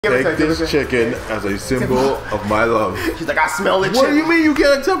Take this chicken as a symbol of my love. She's like, I smell the chicken. What do you mean you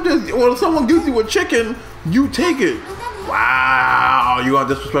can't accept this? When someone gives you a chicken, you take it. Wow, you gonna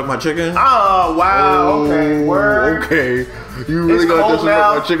disrespect my chicken? Oh, wow, okay, word. Okay, you really gonna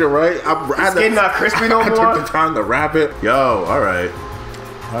disrespect my chicken, right? It's getting not crispy no more. I took the time to wrap it. Yo, all right,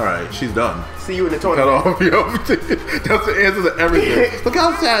 she's done. See you in the tournament. Cut off, yo. That's the answer to everything. Look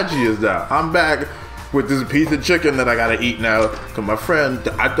how sad she is now. I'm back with this piece of chicken that I gotta eat now because my friend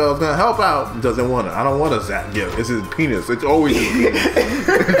I thought was gonna help out doesn't want it. I don't want a Zach gift. It's his penis. It's always his penis.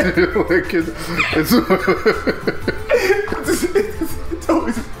 it's his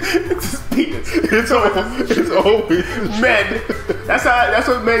penis. It's always men. That's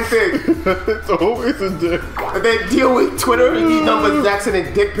what men think. It's always a dick. But they deal with Twitter and these numbers Jackson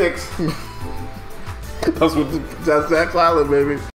and dick pics. That's Zach's Island, baby.